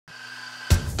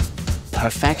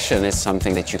Perfection is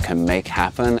something that you can make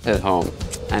happen at home,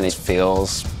 and it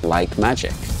feels like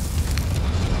magic.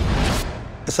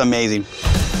 It's amazing.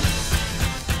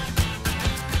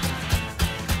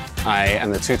 I am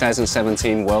the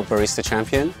 2017 World Barista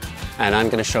Champion, and I'm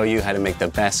going to show you how to make the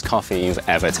best coffee you've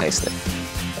ever tasted.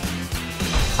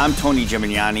 I'm Tony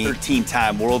Gimignani,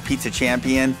 13-time World Pizza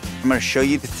Champion. I'm going to show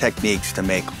you the techniques to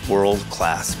make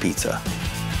world-class pizza.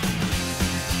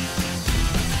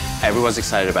 Everyone's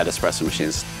excited about espresso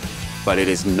machines, but it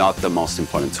is not the most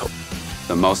important tool.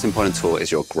 The most important tool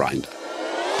is your grinder.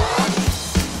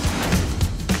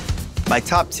 My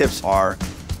top tips are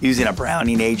using a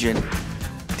browning agent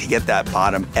to get that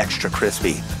bottom extra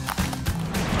crispy.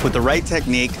 With the right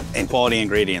technique and quality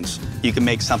ingredients, you can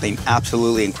make something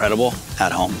absolutely incredible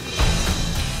at home.